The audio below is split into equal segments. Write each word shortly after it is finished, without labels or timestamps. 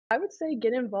I would say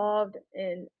get involved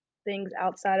in things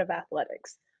outside of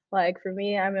athletics. Like for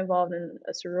me, I'm involved in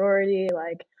a sorority.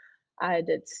 Like I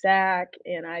did SAAC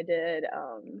and I did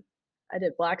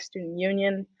Black Student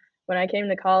Union. When I came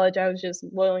to college, I was just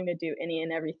willing to do any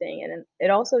and everything, and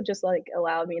it also just like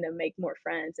allowed me to make more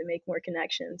friends and make more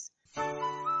connections.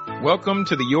 Welcome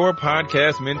to the Your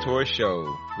Podcast Mentor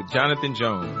Show with Jonathan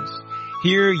Jones.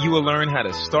 Here you will learn how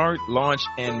to start, launch,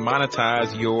 and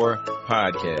monetize your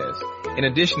podcast. In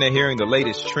addition to hearing the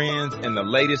latest trends and the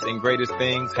latest and greatest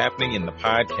things happening in the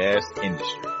podcast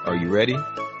industry. Are you ready?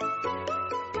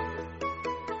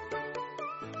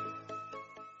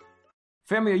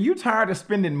 Family, are you tired of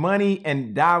spending money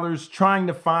and dollars trying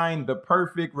to find the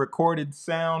perfect recorded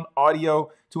sound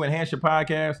audio to enhance your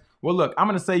podcast? Well, look, I'm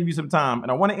going to save you some time,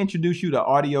 and I want to introduce you to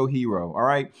Audio Hero, all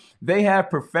right? They have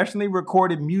professionally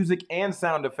recorded music and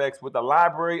sound effects with a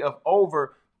library of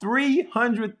over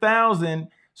 300,000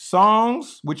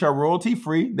 songs, which are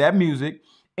royalty-free, that music,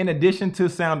 in addition to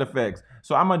sound effects.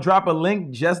 So I'm going to drop a link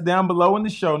just down below in the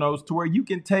show notes to where you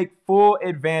can take full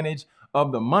advantage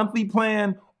of the monthly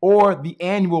plan or the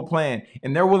annual plan.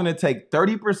 And they're willing to take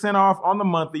 30% off on the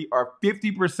monthly or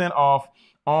 50% off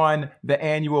on the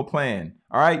annual plan.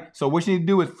 All right. So what you need to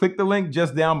do is click the link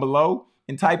just down below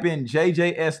and type in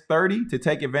JJS30 to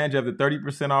take advantage of the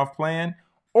 30% off plan,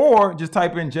 or just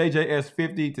type in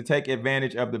JJS50 to take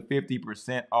advantage of the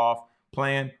 50% off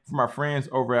plan from our friends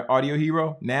over at Audio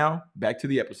Hero. Now, back to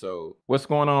the episode. What's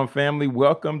going on, family?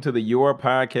 Welcome to the Your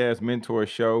Podcast Mentor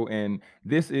Show. And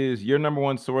this is your number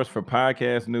one source for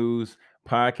podcast news,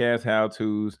 podcast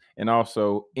how-tos, and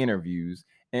also interviews.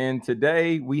 And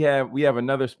today we have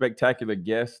another spectacular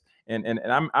guest, and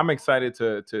I'm excited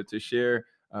to share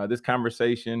this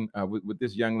conversation with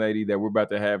this young lady that we're about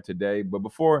to have today. But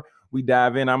before we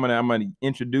dive in, I'm gonna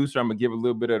introduce her. I'm gonna give a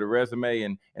little bit of the resume,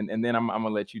 and then I'm gonna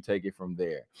let you take it from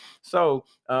there. So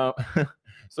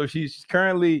so she's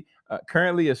currently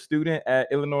a student at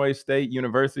Illinois State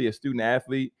University, a student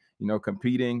athlete,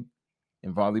 competing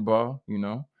in volleyball,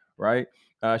 right?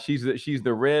 She's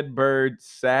the Redbird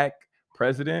SAAC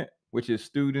president, which is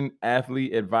Student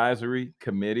Athlete Advisory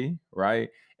Committee, right?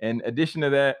 In addition to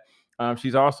that,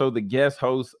 she's also the guest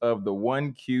host of the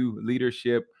 1Q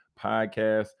Leadership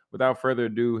podcast. Without further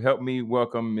ado, help me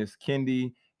welcome Miss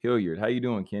Kendee Hilliard. How you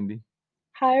doing, Kendee?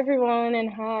 Hi everyone,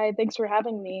 and hi. Thanks for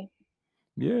having me.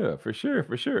 Yeah, for sure,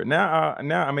 for sure. Now,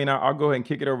 I'll go ahead and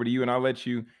kick it over to you, and I'll let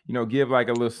you, give like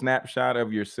a little snapshot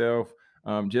of yourself,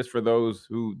 just for those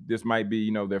who this might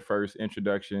be, their first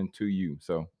introduction to you.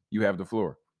 So you have the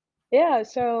floor. Yeah,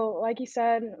 so like you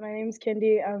said, my name is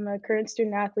Kendee. I'm a current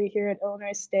student athlete here at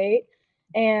Illinois State,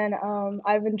 and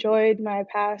I've enjoyed my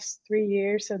past 3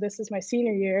 years. So this is my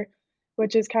senior year,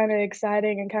 which is kind of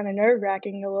exciting and kind of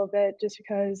nerve-wracking a little bit, just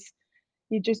because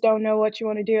you just don't know what you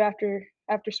want to do after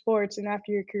sports and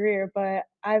after your career. But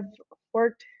I've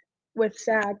worked with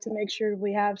SAG to make sure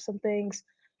we have some things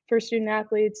for student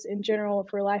athletes in general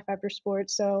for life after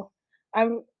sports. So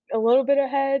I'm a little bit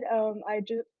ahead. I'm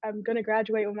going to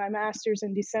graduate with my master's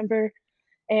in December,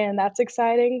 and that's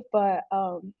exciting. But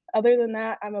other than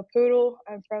that, I'm a poodle.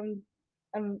 I'm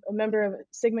a member of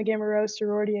Sigma Gamma Rho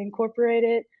Sorority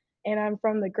Incorporated, and I'm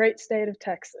from the great state of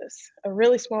Texas, a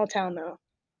really small town though.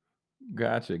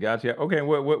 Gotcha. Okay,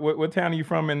 what town are you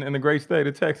from in the great state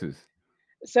of Texas?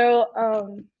 So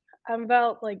I'm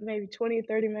about like maybe 20,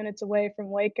 30 minutes away from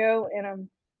Waco, and I'm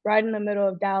right in the middle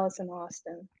of Dallas and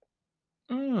Austin.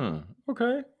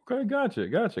 Okay, gotcha.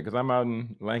 Because I'm out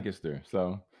in Lancaster,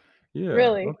 so yeah,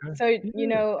 Really? okay, So you yeah.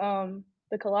 know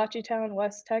the Kalachi town,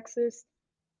 West Texas,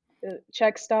 the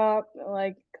Czech stop,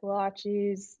 like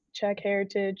Kalachi's, Czech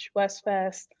Heritage, West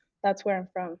Fest. That's where I'm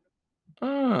from.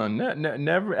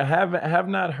 Never. I have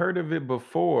not heard of it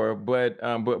before, but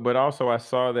also I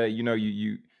saw that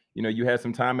you had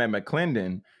some time at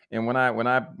McClendon, and when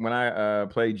I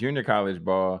played junior college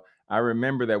ball, I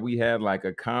remember that we had like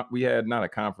we had not a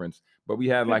conference, but we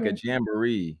had like a Mhm.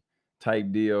 jamboree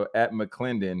type deal at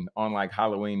McClendon on like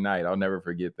Halloween night. I'll never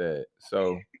forget that.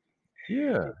 So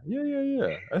yeah.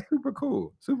 That's super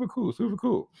cool.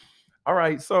 All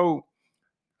right, so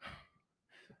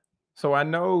I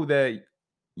know that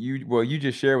you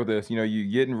just shared with us,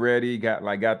 you getting ready, got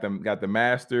the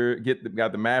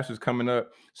masters coming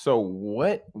up. So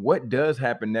what does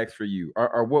happen next for you?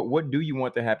 Or what do you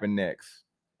want to happen next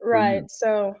for Right. you?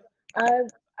 So I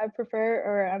I prefer,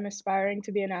 or I'm aspiring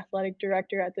to be an athletic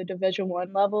director at the Division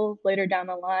 1 level later down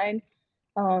the line.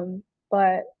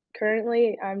 But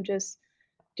currently, I'm just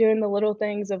doing the little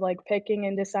things of like picking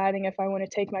and deciding if I want to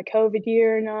take my COVID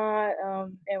year or not,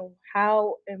 and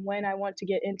how and when I want to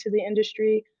get into the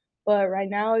industry. But right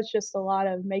now, it's just a lot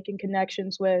of making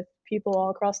connections with people all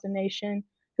across the nation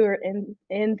who are in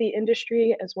the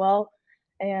industry as well.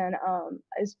 And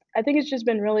I think it's just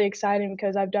been really exciting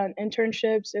because I've done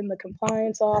internships in the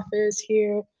compliance office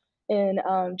here, and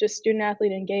just student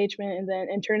athlete engagement, and then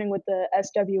interning with the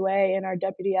SWA and our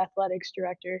deputy athletics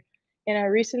director. And I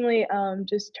recently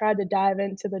just tried to dive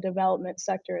into the development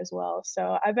sector as well.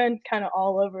 So I've been kind of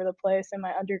all over the place in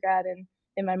my undergrad and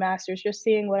in my master's, just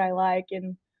seeing what I like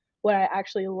and what I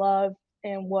actually love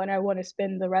and what I want to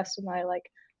spend the rest of my like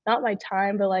not my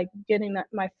time, but like getting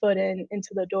my foot into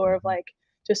the door of Mhm. like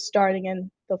just starting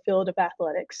in the field of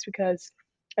athletics because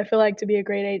I feel like to be a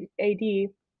great AD,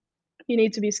 you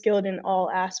need to be skilled in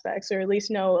all aspects or at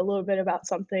least know a little bit about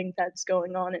something that's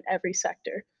going on in every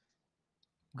sector.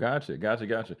 Gotcha, gotcha,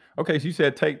 gotcha. Okay, so you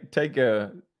said take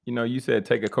a you said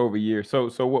take a COVID year. So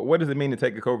what does it mean to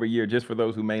take a COVID year? Just for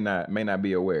those who may not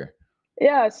be aware.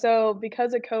 Yeah, so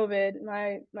because of COVID,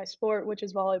 my sport, which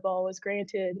is volleyball, was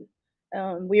granted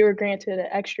we were granted an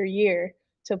extra year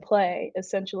to play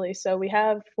essentially. So we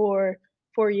have for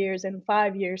 4 years and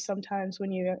 5 years sometimes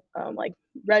when you like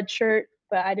redshirt,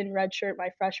 but I didn't redshirt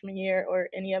my freshman year or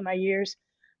any of my years.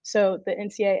 So the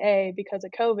NCAA, because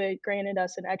of COVID, granted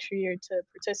us an extra year to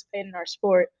participate in our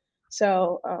sport.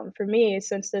 So for me,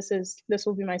 since this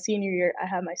will be my senior year, I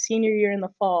have my senior year in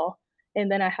the fall,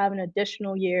 and then I have an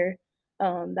additional year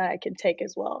that I can take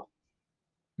as well.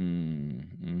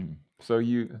 Mm, mm. So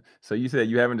you said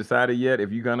you haven't decided yet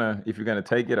if you're gonna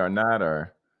take it or not,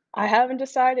 or I haven't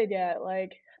decided yet.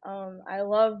 Like, I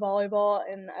love volleyball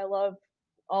and I love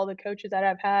all the coaches that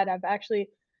I've had.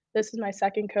 This is my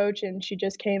second coach and she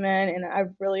just came in and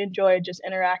I've really enjoyed just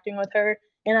interacting with her.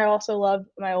 And I also love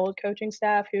my old coaching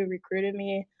staff who recruited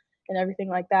me and everything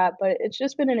like that. But it's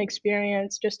just been an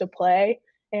experience just to play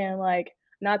and like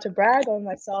not to brag on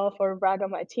myself or brag on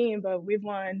my team, but we've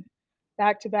won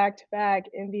back to back to back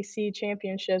NBC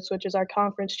championships, which is our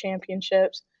conference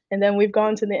championships. And then we've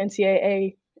gone to the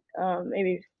NCAA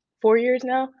maybe 4 years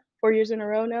now, 4 years in a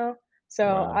row now. So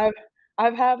wow. I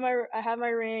have my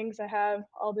rings, I have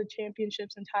all the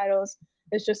championships and titles.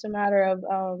 It's just a matter of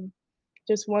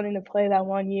just wanting to play that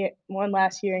one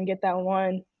last year, and get that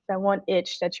one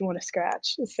itch that you want to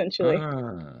scratch, essentially.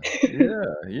 Yeah,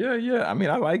 yeah, yeah. I mean,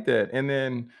 I like that. And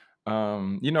then,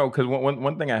 because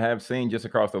one thing I have seen just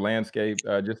across the landscape,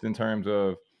 just in terms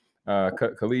of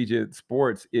collegiate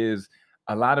sports, is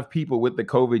a lot of people with the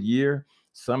COVID year.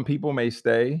 Some people may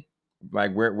stay,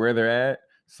 like where they're at.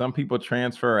 Some people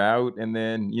transfer out, and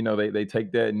then they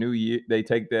take that new year, they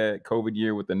take that COVID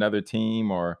year with another team,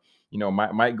 or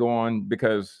might go on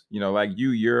because like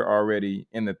you're already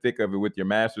in the thick of it with your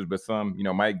masters, but some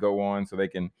might go on so they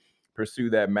can pursue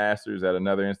that master's at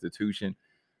another institution.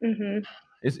 Mhm.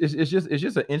 It's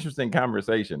just an interesting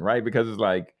conversation, right? Because it's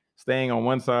like staying on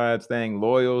one side, staying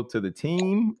loyal to the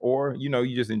team, or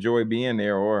you just enjoy being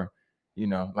there, or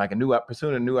like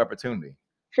pursuing a new opportunity.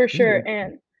 For This is sure,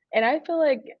 interesting. and I feel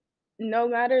like no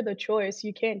matter the choice,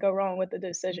 you can't go wrong with the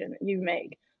decision you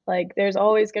make. Like, there's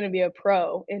always gonna be a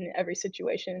pro in every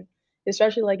situation,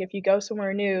 especially, like, if you go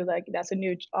somewhere new, like, that's a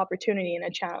new ch opportunity and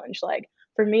a challenge. Like,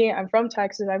 for me, I'm from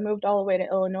Texas, I moved all the way to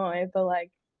Illinois, but,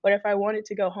 like, what if I wanted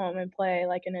to go home and play,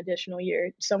 like, an additional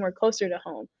year somewhere closer to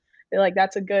home? They're like,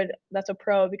 that's a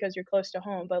pro because you're close to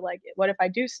home, but, like, what if I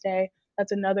do stay?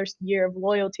 That's another year of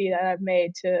loyalty that I've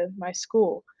made to my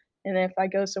school. And if I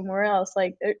go somewhere else,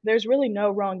 like there's really no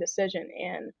wrong decision.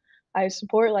 And I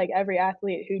support like every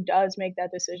athlete who does make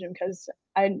that decision because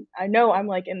I know I'm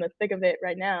like in the thick of it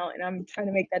right now and I'm trying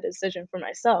to make that decision for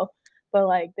myself. But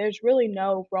like there's really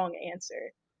no wrong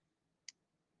answer.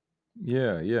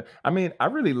 Yeah, yeah. I mean, I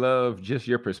really love just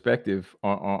your perspective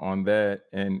on that,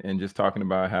 and just talking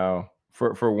about how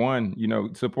for one,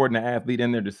 supporting the athlete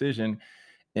in their decision,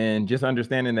 and just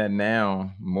understanding that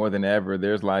now more than ever,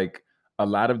 there's like a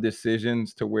lot of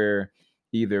decisions to where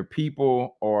either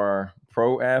people are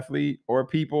pro athlete, or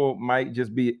people might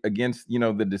just be against,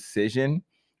 the decision,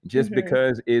 just Hmm.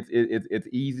 because it's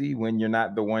easy when you're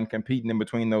not the one competing in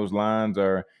between those lines,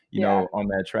 or Yeah, on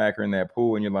that track or in that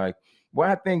pool, and you're like, well,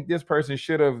 I think this person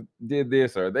should have did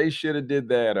this, or they should have did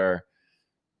that, or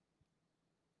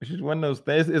it's just one of those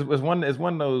things. It's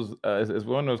one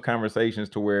of those conversations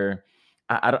to where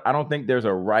I don't think there's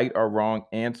a right or wrong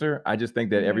answer. I just think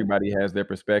that hmm, everybody has their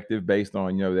perspective based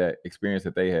on that experience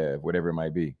that they have, whatever it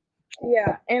might be.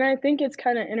 yeah. And I think it's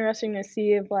kind of interesting to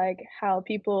see if like how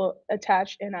people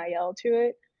attach NIL to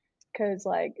it. 'Cause,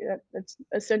 like, it's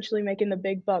essentially making the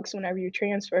big bucks whenever you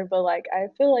transfer, but, like, I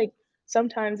feel like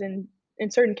sometimes in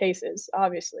certain cases,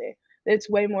 obviously, it's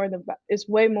way more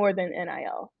than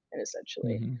NIL, and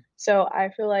essentially. Mhm. So, I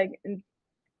feel like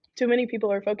too many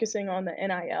people are focusing on the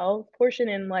NIL portion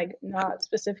and like not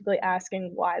specifically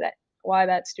asking why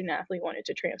that student athlete wanted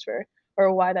to transfer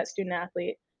or why that student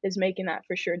athlete is making that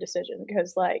for sure decision.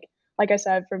 Because like I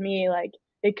said, for me, like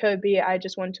it could be I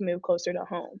just wanted to move closer to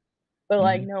home. But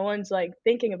like Mhm. no one's like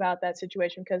thinking about that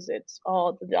situation because it's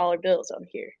all the dollar bills on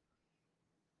here.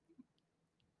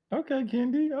 Okay,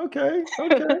 Kendi. Okay,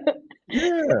 okay.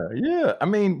 Yeah, yeah. I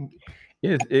mean,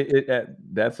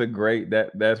 that's a great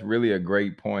that's really a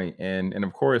great point. And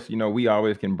of course, we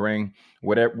always can bring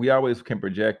whatever we always can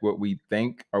project what we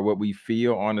think or what we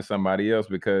feel onto somebody else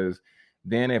because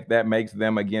then if that makes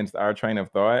them against our train of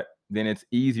thought, then it's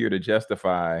easier to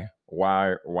justify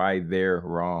why they're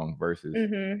wrong versus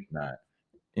Mhm. not.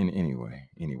 Anyway,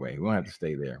 we don't have to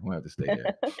stay there. We don't have to stay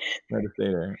there. We don't have to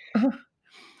stay there.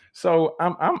 So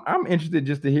I'm interested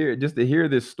just to hear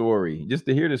this story, just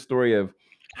to hear the story of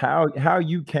how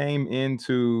you came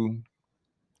into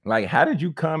like how did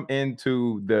you come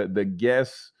into the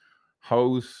guest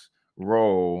host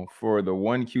role for the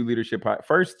One Q Leadership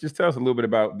First, just tell us a little bit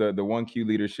about the One Q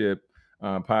Leadership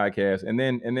podcast, and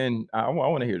then I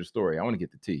want to hear the story. I want to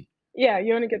get the tea. Yeah,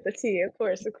 you wanna get the tea, of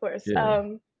course, of course. Yeah.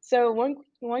 So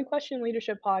one question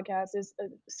leadership podcast is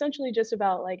essentially just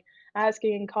about like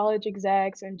asking college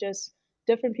execs and just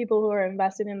different people who are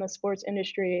invested in the sports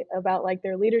industry about like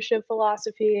their leadership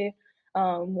philosophy,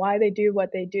 why they do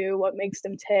what they do, what makes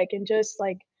them tick, and just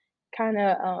like kind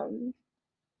of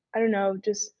I don't know,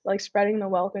 just like spreading the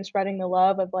wealth and spreading the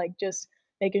love of like just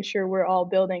making sure we're all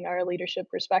building our leadership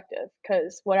perspective.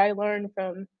 Because what I learned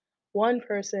from one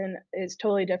person is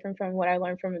totally different from what I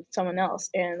learned from someone else.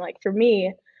 And like for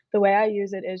me, the way I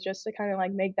use it is just to kind of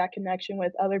like make that connection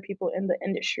with other people in the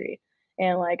industry.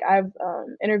 And like I've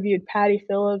interviewed Patty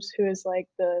Phillips, who is like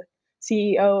the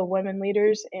CEO of Women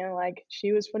Leaders, and like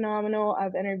she was phenomenal.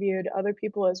 I've interviewed other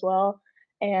people as well.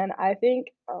 And I think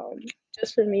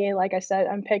just for me, like I said,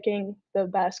 I'm picking the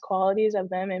best qualities of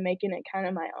them and making it kind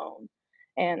of my own.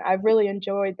 And I've really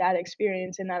enjoyed that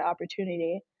experience and that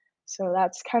opportunity. So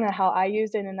that's kind of how I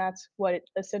used it, and that's what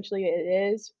essentially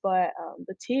it is. But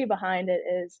the T behind it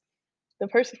is the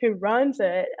person who runs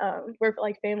it. We're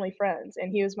like family friends,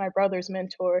 and he was my brother's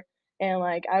mentor. And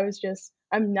like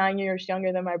I'm 9 years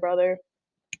younger than my brother,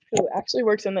 who actually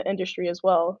works in the industry as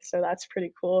well, so that's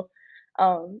pretty cool.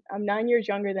 I'm 9 years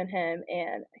younger than him,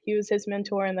 and he was his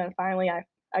mentor, and then finally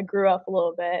I grew up a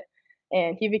little bit,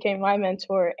 and he became my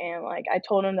mentor, and, like, I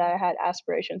told him that I had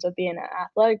aspirations of being an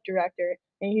athletic director,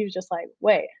 and he was just like,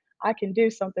 "Wait, I can do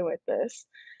something with this."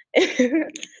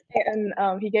 And,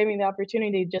 he gave me the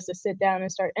opportunity just to sit down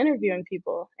and start interviewing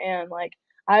people, and, like,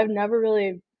 I've never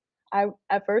really I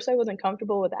at first, I wasn't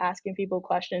comfortable with asking people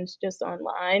questions just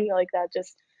online, like,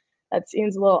 that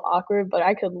seems a little awkward, but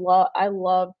I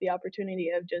love the opportunity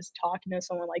of just talking to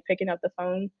someone, like picking up the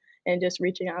phone and just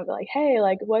reaching out and be like, "Hey,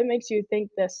 like, what makes you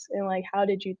think this? And like, how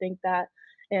did you think that?"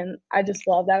 And I just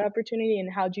love that opportunity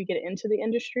and how'd you get into the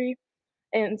industry?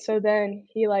 And so then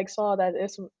he like saw that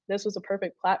this was a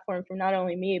perfect platform for not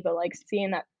only me, but like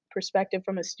seeing that perspective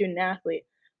from a student athlete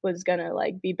was gonna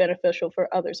like be beneficial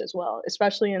for others as well,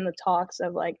 especially in the talks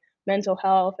of like mental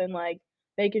health and like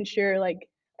making sure like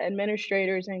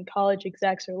administrators and college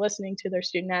execs are listening to their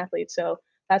student athletes. So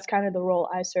that's kind of the role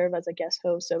I serve as a guest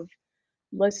host of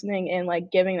listening and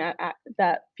like giving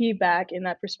that feedback and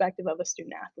that perspective of a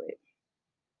student athlete.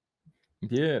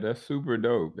 Yeah, that's super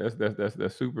dope.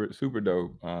 That's super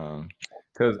dope.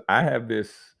 Because I have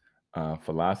this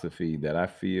philosophy that I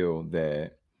feel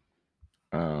that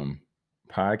um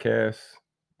podcasts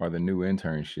are the new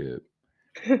internship.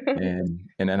 And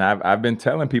I've been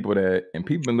telling people that, and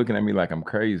people been looking at me like I'm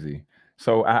crazy.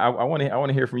 So I want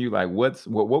to hear from you. Like, what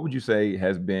would you say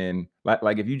has been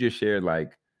like if you just shared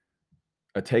like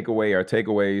a takeaway or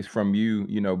takeaways from you,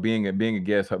 being a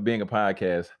guest, being a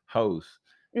podcast host,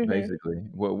 Mhm. basically.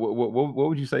 What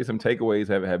would you say some takeaways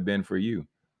have been for you?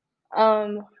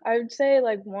 I would say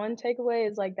like one takeaway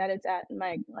is like that it's at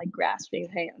my like grasping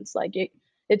hands. Like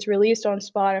it's released on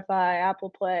Spotify, Apple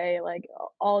Play, like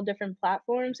all different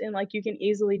platforms, and like you can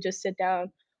easily just sit down.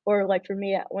 Or like for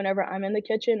me, whenever I'm in the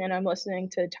kitchen and I'm listening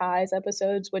to Ty's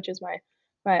episodes, which is my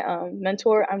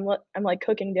mentor, I'm like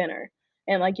cooking dinner,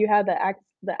 and like you have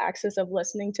the access of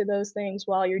listening to those things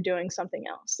while you're doing something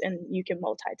else, and you can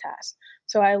multitask.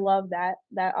 So I love that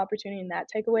opportunity and that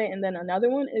takeaway. And then another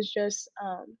one is just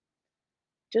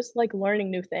like learning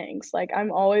new things. Like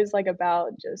I'm always like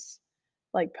about just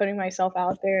like putting myself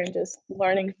out there and just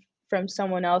learning from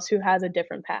someone else who has a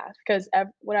different path. Because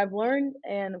what I've learned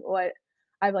and what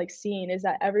I've like seen is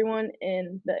that everyone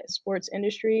in the sports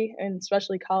industry and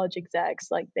especially college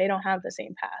execs, like they don't have the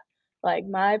same path. like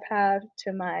my path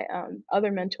to my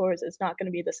other mentors is not going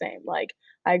to be the same. Like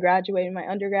I graduated my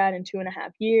undergrad in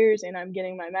 2.5 years, and I'm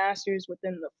getting my master's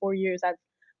within the 4 years I've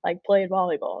like played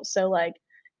volleyball. So like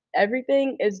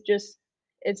everything is just,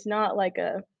 it's not like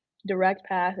a direct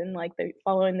path and like the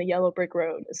following the yellow brick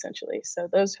road essentially. So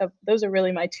those are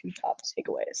really my two top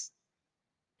takeaways.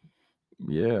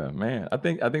 Yeah, man. I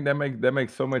think that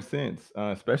makes so much sense,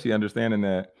 especially understanding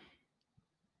that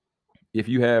if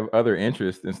you have other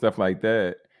interests and stuff like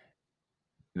that,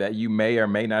 that you may or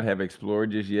may not have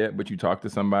explored just yet, but you talk to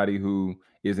somebody who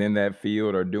is in that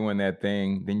field or doing that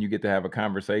thing, then you get to have a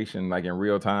conversation like in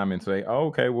real time and say, "Oh,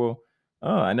 okay, well,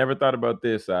 oh, I never thought about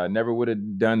this. I never would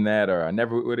have done that, or I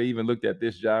never would have even looked at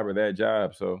this job or that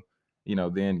job." So,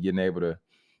 then getting able to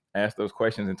ask those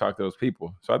questions and talk to those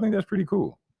people. So I think that's pretty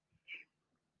cool.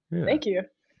 Yeah. Thank you.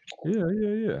 Yeah, yeah,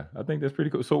 yeah. I think that's pretty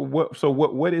cool. So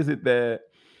what is it that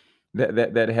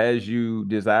has you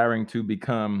desiring to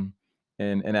become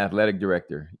an athletic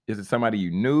director? Is it somebody you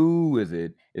knew? Is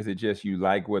it just you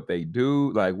like what they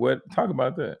do? Like what? Talk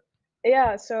about that.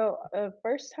 Yeah, so the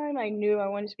first time I knew I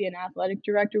wanted to be an athletic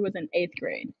director was in 8th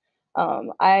grade.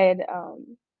 I had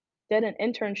did an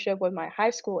internship with my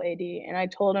high school AD, and I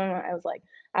told him, I was like,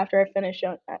 after I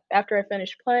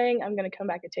finish playing, I'm gonna come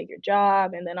back and take your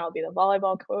job, and then I'll be the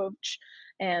volleyball coach,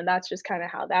 and that's just kind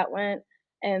of how that went.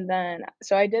 And then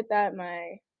so I did that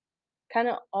my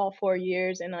kinda all 4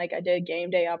 years, and, like, I did game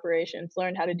day operations,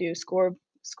 learned how to do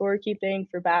scorekeeping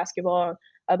for basketball,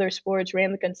 other sports,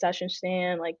 ran the concession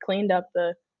stand, like, cleaned up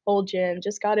the whole gym,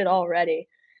 just got it all ready,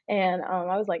 and,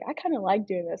 I was like, "I kinda like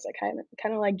doing this, I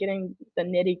kinda like getting the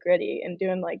nitty-gritty and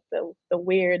doing, like, the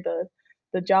weird,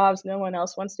 the jobs no one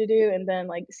else wants to do, and then,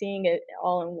 like, seeing it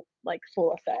all in, like,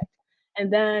 full effect."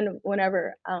 And then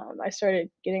whenever, I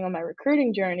started getting on my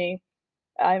recruiting journey,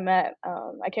 I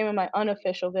came on my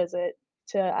unofficial visit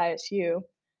to ISU,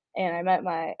 and I met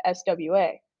my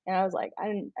SWA, and I was like,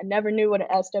 I never knew what an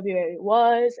SWA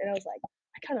was, and I was like,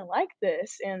 I kind of like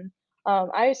this. And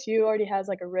ISU already has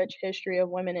like a rich history of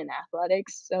women in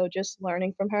athletics, so just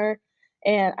learning from her,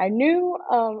 and I knew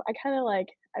I kind of like,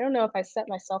 I don't know if I set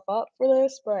myself up for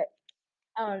this, but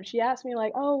she asked me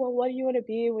like, oh well, what do you want to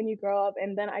be when you grow up?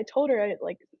 And then I told her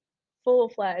like full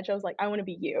fledged, I was like, I want to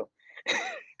be you.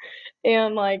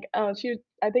 And, like, I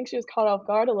think she was caught off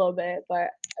guard a little bit, but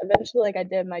eventually, like, I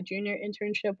did my junior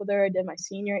internship with her, I did my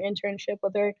senior internship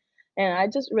with her, and I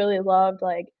just really loved,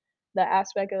 like, the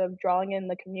aspect of drawing in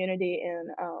the community.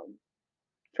 And,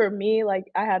 for me, like,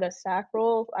 I had a SAAC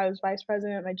role. I was vice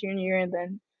president my junior year and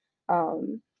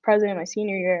then, president my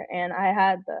senior year, and I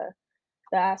had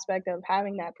the aspect of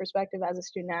having that perspective as a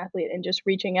student athlete and just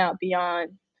reaching out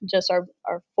beyond just our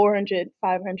 400,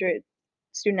 500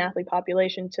 student athlete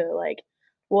population to like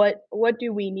what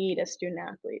do we need as student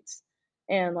athletes.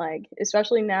 And like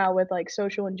especially now with like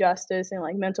social injustice and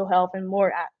like mental health and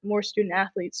more student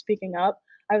athletes speaking up,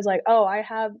 I was like, oh, I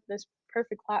have this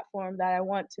perfect platform that I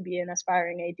want to be an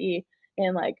aspiring AD.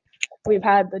 And like we've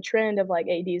had the trend of like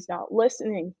ads not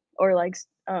listening, or like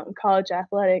college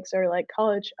athletics, or like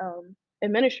college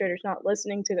administrators not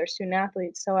listening to their student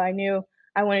athletes. So I knew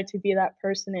I wanted to be that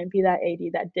person and be that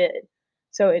AD that did.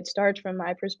 So it starts from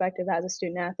my perspective as a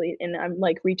student athlete, and I'm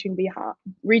like reaching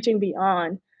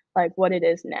beyond like what it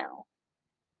is now.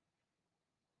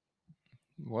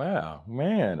 Wow,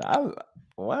 man.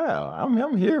 Wow.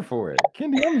 I'm here for it.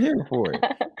 Kendi, I'm here for it.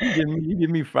 You get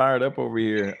me fired up over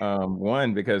here.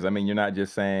 One, because I mean you're not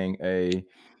just saying a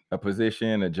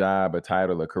position, a job, a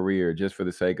title, a career just for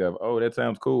the sake of, oh, that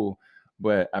sounds cool.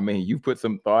 But I mean, you put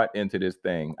some thought into this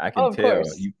thing. I can Oh, of tell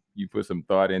course. you put some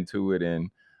thought into it, and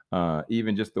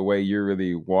even just the way you're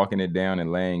really walking it down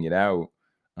and laying it out,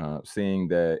 seeing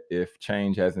that if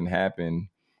change hasn't happened,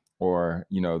 or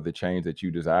the change that you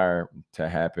desire to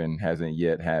happen hasn't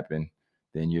yet happened,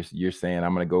 then you're saying,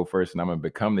 I'm going to go first and I'm going to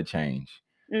become the change,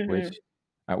 Mhm. which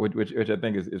which I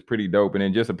think is pretty dope. And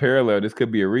then just a parallel, this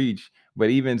could be a reach, but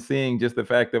even seeing just the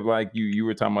fact of like you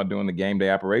were talking about doing the game day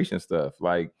operation stuff.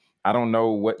 Like I don't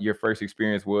know what your first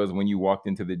experience was when you walked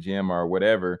into the gym or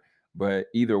whatever, but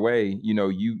either way,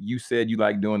 you said you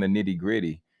like doing the nitty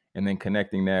gritty, and then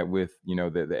connecting that with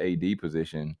the AD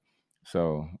position.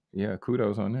 So yeah,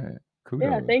 kudos on that.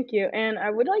 Yeah, Kudos. thank you. And I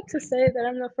would like to say that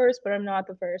I'm the first, but I'm not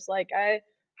the first. Like I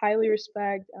highly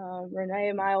respect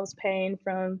Renee Miles Payne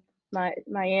from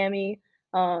Miami,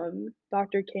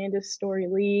 Dr. Candace Story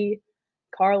Lee,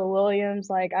 Carla Williams.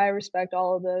 Like I respect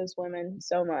all of those women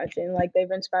so much, and like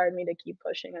they've inspired me to keep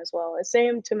pushing as well. The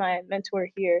same to my mentor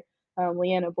here,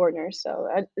 Leanna Bortner. So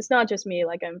it's not just me.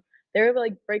 Like they're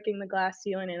like breaking the glass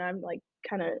ceiling, and I'm like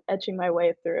kind of etching my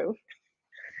way through.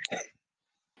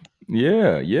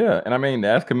 Yeah, yeah, and I mean,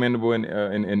 that's commendable in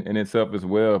itself as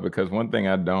well, because one thing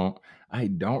I don't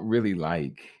really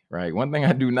like, right? One thing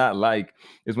I do not like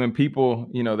is when people,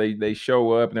 they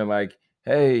show up and they're like,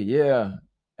 "Hey, yeah,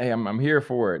 hey, I'm here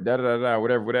for it, da da da da,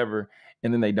 whatever, whatever,"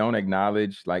 and then they don't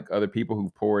acknowledge like other people who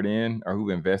poured in or who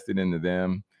invested into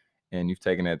them, and you've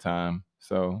taken that time.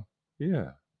 So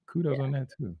yeah, kudos Yeah. on that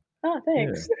too. Oh, Yeah,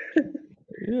 thanks.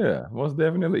 yeah, most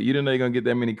definitely. You didn't know you're gonna get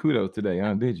that many kudos today,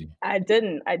 huh? Did you? I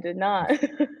didn't. I did not.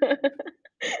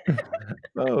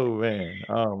 Oh man.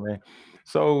 Oh man.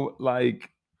 So like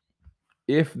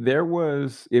if there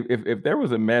was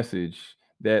a message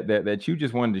that you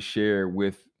just wanted to share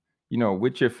with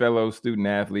with your fellow student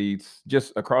athletes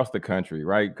just across the country,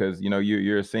 right? Because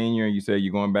you're a senior and you say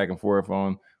you're going back and forth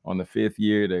on the fifth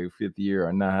year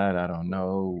or not. I don't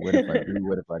know. What if I do?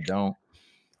 What if I don't?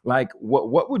 Like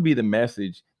what would be the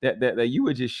message that you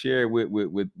would just share with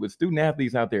student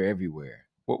athletes out there everywhere?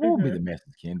 What would be the Mhm.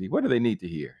 message, Kendi? What do they need to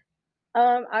hear?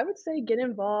 I would say get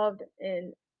involved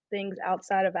in things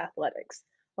outside of athletics.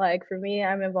 Like for me,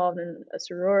 I'm involved in a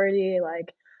sorority.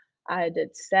 Like I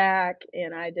did SAAC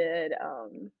and I did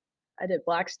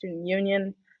Black Student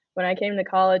Union. When I came to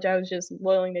college, I was just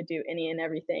willing to do any and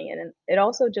everything, and it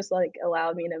also just like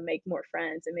allowed me to make more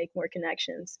friends and make more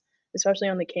connections, especially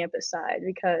on the campus side.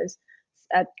 Because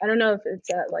I don't know if it's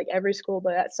at like every school,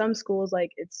 but at some schools,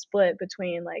 like it's split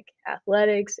between like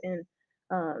athletics and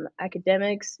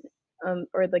academics,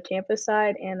 or the campus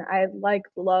side, and I like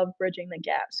love bridging the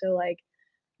gap. So like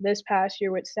this past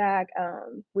year with SAC,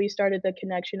 we started the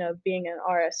connection of being an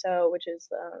RSO, which is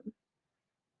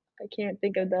I can't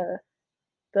think of the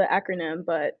acronym,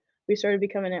 but we started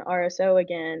becoming an RSO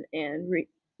again and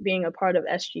being a part of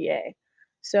SGA.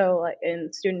 So like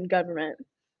in student government.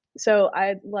 So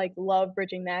I like love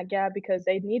bridging that gap because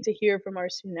they need to hear from our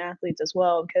student athletes as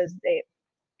well because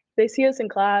they see us in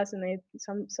class and they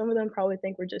some of them probably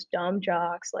think we're just dumb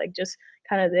jocks, like just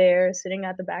kind of there sitting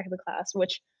at the back of the class,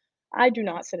 which I do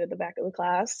not sit at the back of the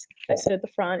class. I sit at the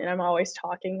front and I'm always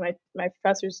talking. My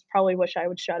professors probably wish I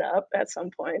would shut up at some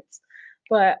points.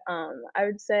 But I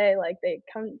would say like they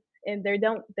come and they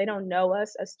don't know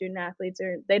us as student athletes,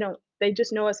 or they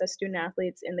just know us as student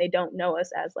athletes and they don't know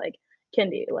us as like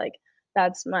Kendi. Like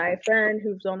that's my friend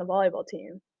who's on the volleyball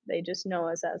team. They just know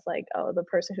us as like, oh, the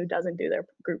person who doesn't do their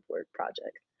group work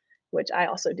project, which I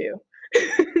also do.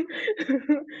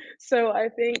 So I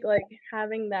think like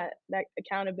having that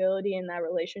accountability and that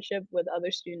relationship with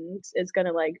other students is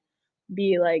gonna like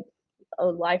be like a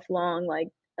lifelong like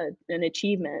an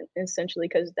achievement essentially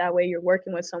because that way you're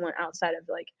working with someone outside of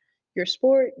like your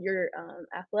sport, your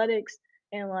athletics,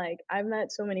 and like I've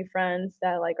met so many friends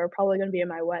that like are probably going to be in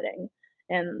my wedding,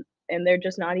 and they're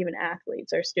just not even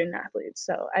athletes or student athletes.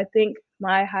 So I think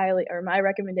my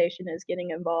recommendation is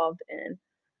getting involved in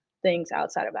things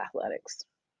outside of athletics.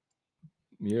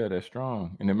 Yeah, that's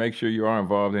strong, and to make sure you are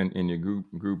involved in your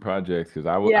group projects, because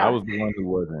I Yeah. was the one who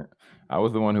wasn't. I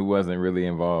was the one who wasn't really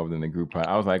involved in the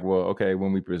I was like, well, okay,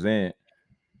 when we present,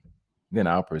 then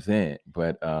I'll present.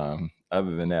 But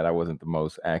other than that, I wasn't the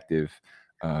most active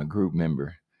group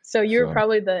member. So you're So,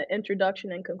 probably the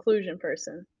introduction and conclusion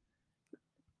person.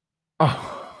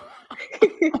 oh,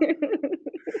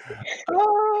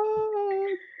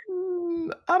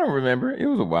 I don't remember. It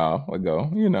was a while ago.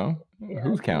 Yeah.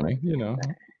 Who's counting?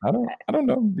 I don't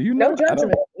know. Do you No know? I don't.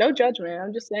 judgment. No judgment.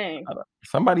 I'm just saying.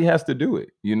 Somebody has to do it.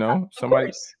 Of Somebody.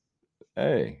 course.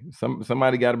 Hey,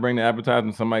 somebody got to bring the appetizer,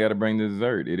 and somebody got to bring the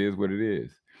dessert. It is what it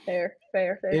is. Fair,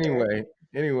 fair, fair, fair.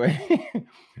 Anyway,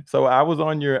 so I was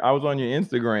on your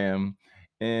Instagram,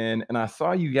 and I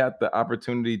saw you got the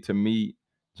opportunity to meet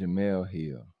Jamel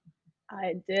Hill.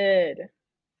 I did.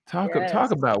 Talk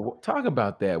Yes.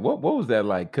 about that. What was that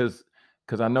like? Cause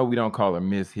I know we don't call her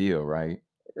Miss Hill, right?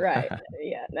 Right.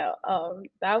 Yeah, no,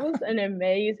 that was an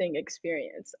amazing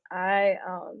experience. I,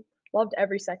 loved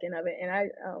every second of it,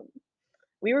 and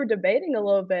we were debating a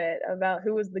little bit about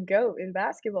who was the GOAT in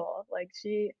basketball. Like,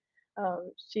 she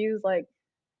was like,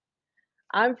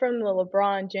 I'm from the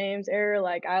LeBron James era,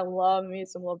 like, I love me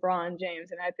some LeBron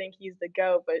James, and I think he's the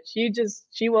GOAT, but she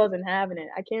wasn't having it.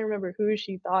 I can't remember who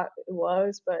she thought it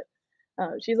was, but,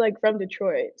 she's, like, from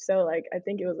Detroit, so, like, I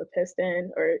think it was a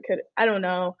Piston or it could I don't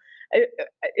know.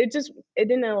 It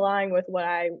didn't align with what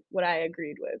I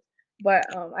agreed with, but,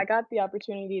 I got the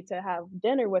opportunity to have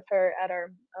dinner with her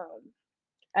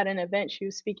at an event she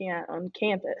was speaking at on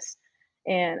campus,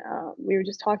 and, we were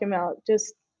just talking about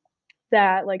just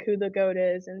that, like who the goat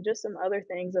is and just some other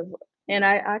things of and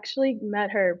I actually met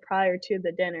her prior to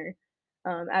the dinner,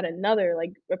 at another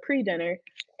a pre-dinner,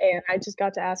 and I just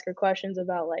got to ask her questions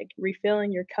about, like,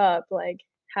 refilling your cup, like,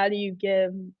 how do you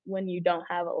give when you don't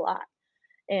have a lot?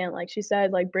 And like she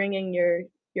said, like bringing your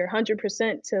 100%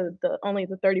 to the only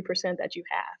the 30% that you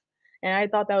have. And I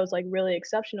thought that was like really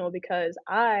exceptional because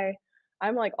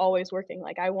I'm like always working.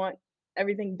 Like I want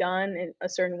everything done in a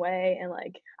certain way, and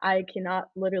like I cannot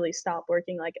literally stop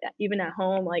working. Like even at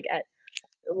home, like at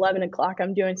 11 o'clock,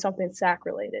 I'm doing something SAAC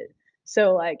related.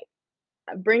 So like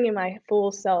bringing my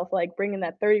full self, like bringing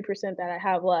that 30% that I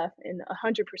have left and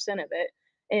 100% of it.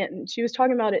 And she was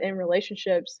talking about it in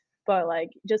relationships, but like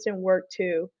just in work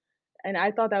too. And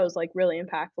I thought that was like really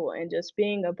impactful. And just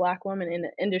being a Black woman in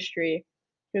the industry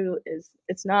who is,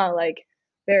 it's not like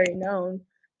very known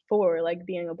for like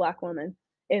being a Black woman.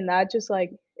 And that just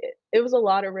like, it was a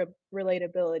lot of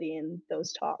relatability in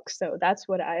those talks. So that's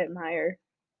what I admire,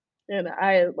 and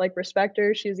I like respect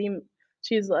her. She's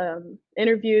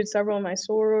interviewed several of my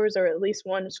sorors, or at least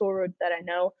one soror that I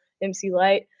know, MC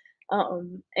Light.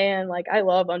 And like I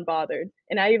love Unbothered,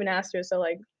 and I even asked her, so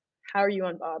like, how are you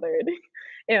unbothered?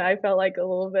 And I felt like a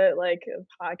little bit like a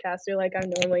podcaster, like I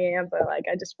normally am, but like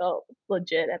I just felt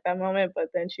legit at that moment. But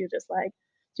then she just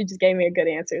gave me a good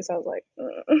answer, so I was like,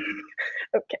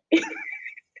 okay.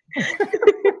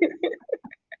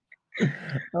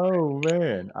 Oh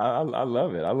man, I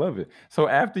love it. I love it. So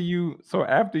after you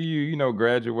know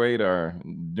graduate or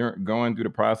going through the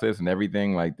process and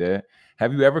everything like that,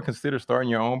 have you ever considered starting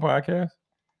your own podcast?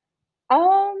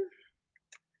 Um,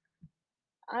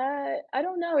 I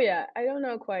don't know yet. I don't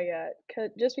know quite yet.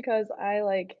 Just because I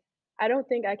don't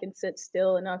think I can sit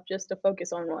still enough just to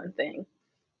focus on one thing.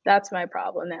 That's my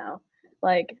problem now.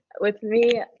 Like with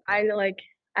me, I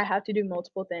have to do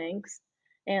multiple things,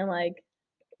 and like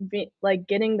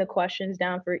getting the questions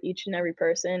down for each and every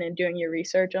person and doing your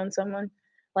research on someone,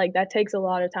 like that takes a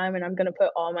lot of time, and I'm gonna put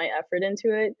all my effort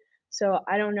into it. So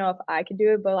I don't know if I could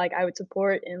do it, but like I would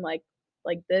support in like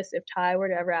this if Ty were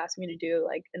to ever ask me to do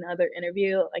like another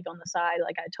interview like on the side,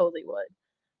 like I totally would.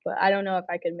 But I don't know if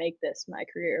I could make this my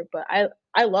career. But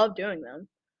I love doing them.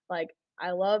 Like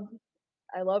I love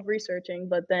I love researching,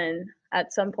 but then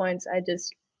at some points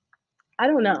I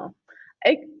don't know.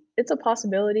 It, it's a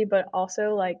possibility, but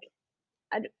also like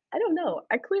I don't know.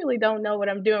 I clearly don't know what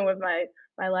I'm doing with my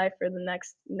life for the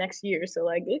next year. So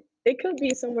like it could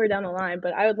be somewhere down the line,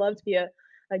 but I would love to be a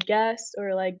guest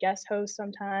or like guest host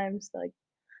sometimes. Like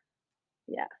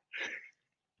yeah.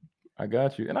 I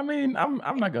got you. And I mean, I'm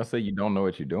not gonna say you don't know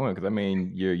what you're doing because I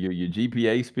mean your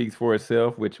GPA speaks for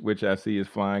itself, which I see is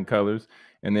flying colors.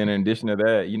 And then in addition to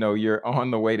that, you know, you're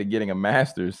on the way to getting a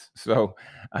master's. So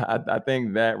I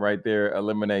think that right there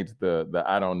eliminates the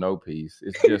I don't know piece.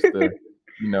 It's just the,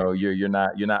 you know, you're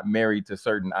not married to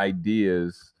certain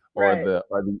ideas Right.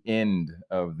 or the end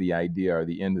of the idea or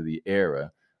the end of the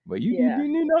era. But Yeah.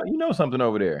 you know something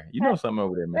over there. You I, know something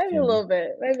over there, Miss maybe a Kendi. little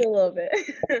bit. Maybe a little bit.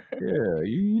 Yeah,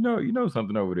 you know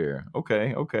something over there.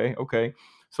 Okay, okay, okay.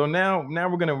 So now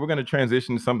we're gonna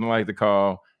transition to something like to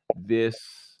call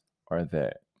this or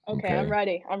that. Okay, I'm Okay.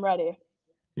 ready. I'm ready.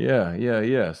 Yeah, yeah,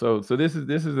 yeah. So this is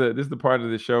the part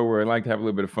of the show where I like to have a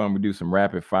little bit of fun. We do some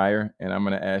rapid fire, and I'm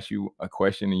gonna ask you a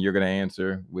question, and you're gonna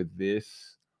answer with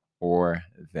this or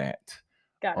that.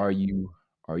 Got it. Are you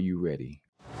are you ready?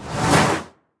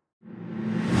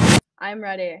 I'm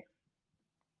ready.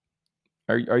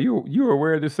 Are you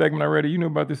aware of this segment already? You know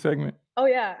about this segment? Oh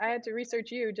yeah, I had to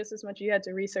research you just as much as you had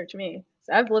to research me.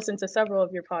 So I've listened to several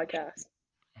of your podcasts.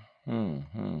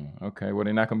 Okay. Well,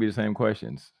 they're not gonna be the same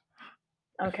questions.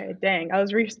 Okay, dang. I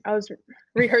was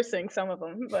rehearsing some of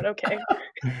them, but okay.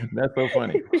 That's so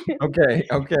funny. Okay,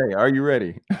 okay. Are you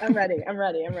ready? I'm ready. I'm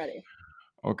ready. I'm ready.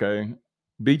 Okay.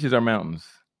 Beaches or mountains?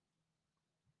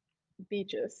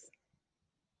 Beaches.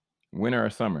 Winter or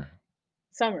summer?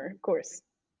 Summer, of course.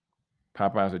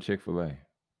 Popeyes or Chick-fil-A?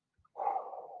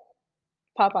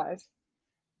 Popeyes.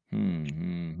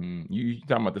 You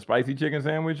talking about the spicy chicken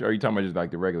sandwich or are you talking about just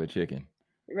like the regular chicken?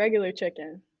 Regular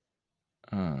chicken.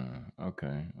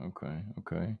 Okay, okay,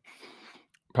 okay.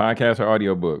 Podcasts or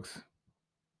audiobooks?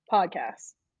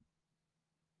 Podcast.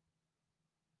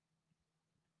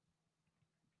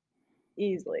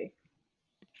 Easily.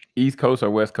 East Coast or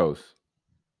West Coast?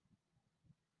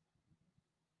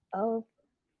 Oh.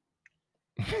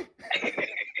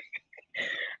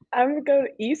 I'm gonna go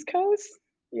East Coast.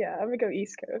 Yeah, I'm gonna go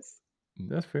East Coast.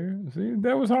 That's fair. See,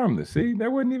 that was harmless. See,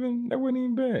 that wasn't even bad.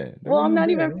 That Well, wasn't I'm even not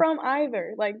bad. even from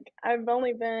either. Like I've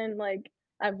only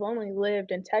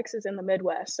lived in Texas and the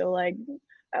Midwest. So like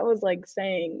I was like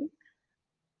saying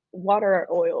water or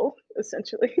oil,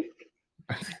 essentially.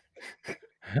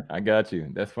 I got you.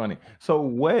 That's funny. So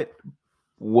what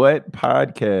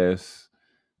podcast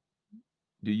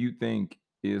do you think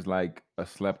is like a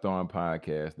slept on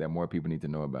podcast that more people need to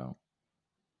know about?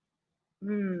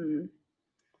 Hmm,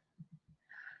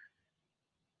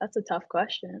 that's a tough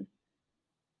question.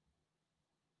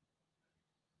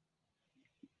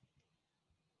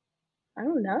 I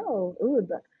don't know. Ooh,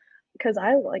 because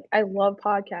I love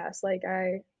podcasts. Like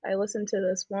I listen to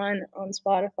this one on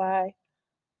Spotify.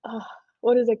 Ugh,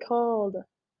 what is it called?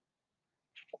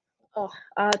 Oh,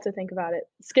 I have to think about it.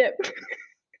 Skip.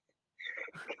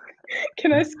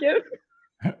 Can I skip?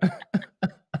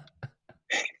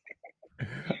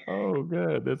 Oh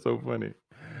god, that's so funny.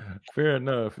 Fair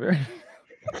enough.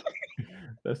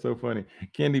 That's so funny.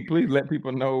 Kendee, please let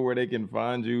people know where they can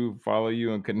find you, follow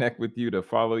you, and connect with you to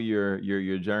follow your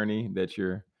journey that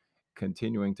you're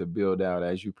continuing to build out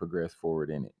as you progress forward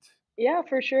in it. Yeah,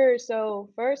 for sure. So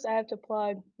first, I have to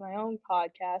plug my own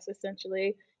podcast.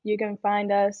 Essentially, you can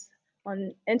find us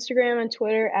on Instagram and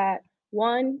Twitter at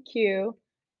 1Q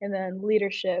and then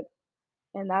leadership,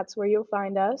 and that's where you'll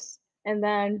find us. And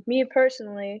then me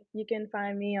personally, you can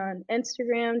find me on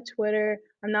Instagram, Twitter.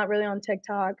 I'm not really on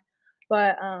TikTok,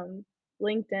 but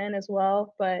LinkedIn as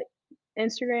well. But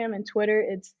Instagram and Twitter,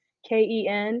 it's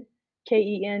KenKendee,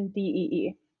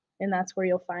 and that's where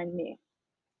you'll find me.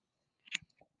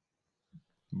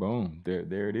 Boom.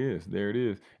 There it is. There it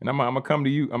is. And I'm gonna come to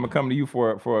you. I'm gonna come to you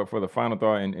for the final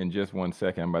thought in just 1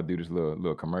 second. I'm about to do this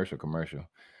little commercial.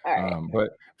 All right.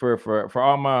 But for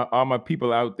all my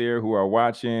people out there who are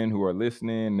watching, who are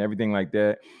listening, and everything like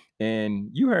that, and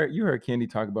you heard Kendee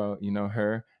talk about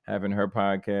her having her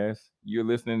podcast. You're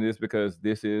listening to this because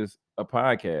this is a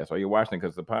podcast, or you're watching it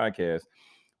because it's a podcast.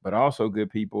 But also, good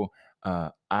people,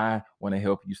 I want to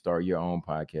help you start your own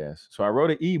podcast. So I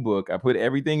wrote an ebook. I put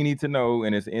everything you need to know,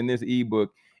 and it's in this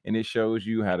ebook, and it shows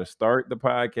you how to start the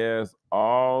podcast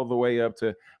all the way up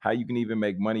to how you can even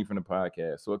make money from the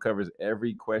podcast. So it covers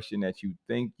every question that you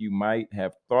think you might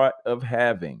have thought of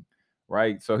having,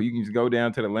 right? So you can just go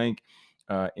down to the link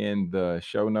in the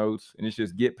show notes, and it's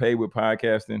just get paid with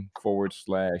podcasting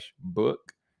 /book.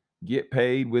 Get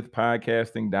paid with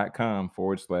podcasting.com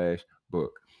 /book.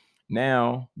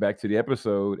 Now back to the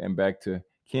episode and back to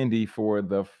Kendee for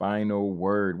the final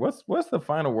word. What's the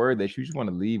final word that you just want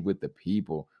to leave with the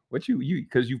people? What you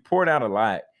because you poured out a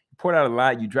lot. You poured out a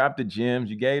lot. You dropped the gems.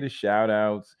 You gave the shout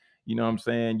outs. You know what I'm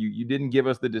saying? You didn't give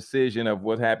us the decision of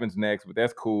what happens next, but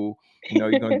that's cool.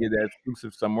 You're gonna get that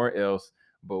exclusive somewhere else.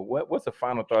 But what's the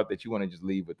final thought that you want to just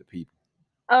leave with the people?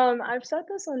 I've said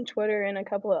this on Twitter and a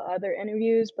couple of other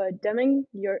interviews, but dimming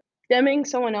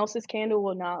someone else's candle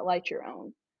will not light your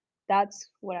own. That's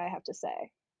what I have to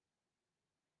say.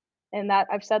 And that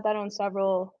I've said that on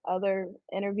several other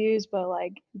interviews, but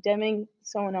like dimming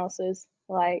someone else's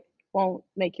light won't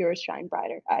make yours shine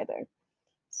brighter either.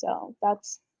 So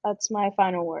that's my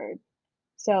final word.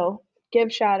 So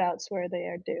give shout outs where they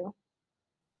are due.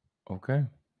 Okay.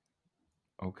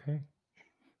 Okay.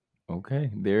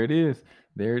 Okay, there it is.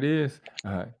 There it is.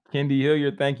 Kendee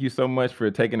Hilliard, thank you so much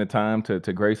for taking the time to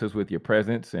grace us with your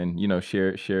presence and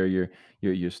share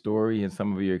your story and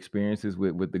some of your experiences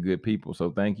with the good people. So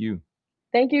thank you.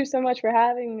 Thank you so much for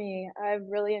having me. I've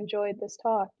really enjoyed this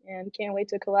talk and can't wait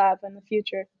to collab in the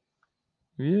future.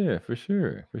 Yeah, for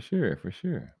sure, for sure, for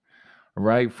sure. All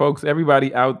right, folks,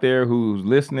 everybody out there who's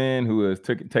listening, who is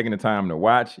taking the time to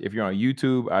watch, if you're on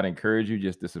YouTube, I'd encourage you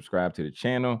just to subscribe to the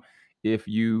channel. If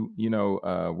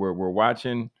we're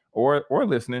watching or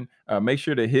listening, make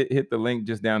sure to hit the link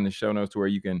just down in the show notes to where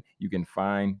you can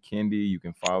find Kendee, you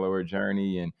can follow her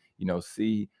journey, and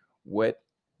see what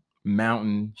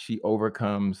mountain she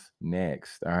overcomes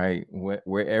next. All right,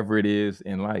 wherever it is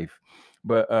in life.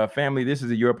 But family, this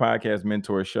is a Your Podcast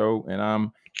Mentor show, and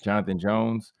I'm Jonathan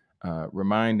Jones,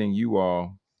 reminding you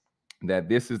all that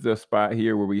this is the spot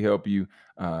here where we help you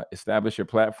establish your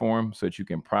platform so that you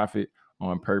can profit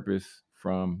on purpose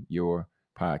from your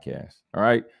podcast. All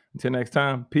right, until next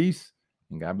time, peace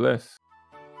and God bless.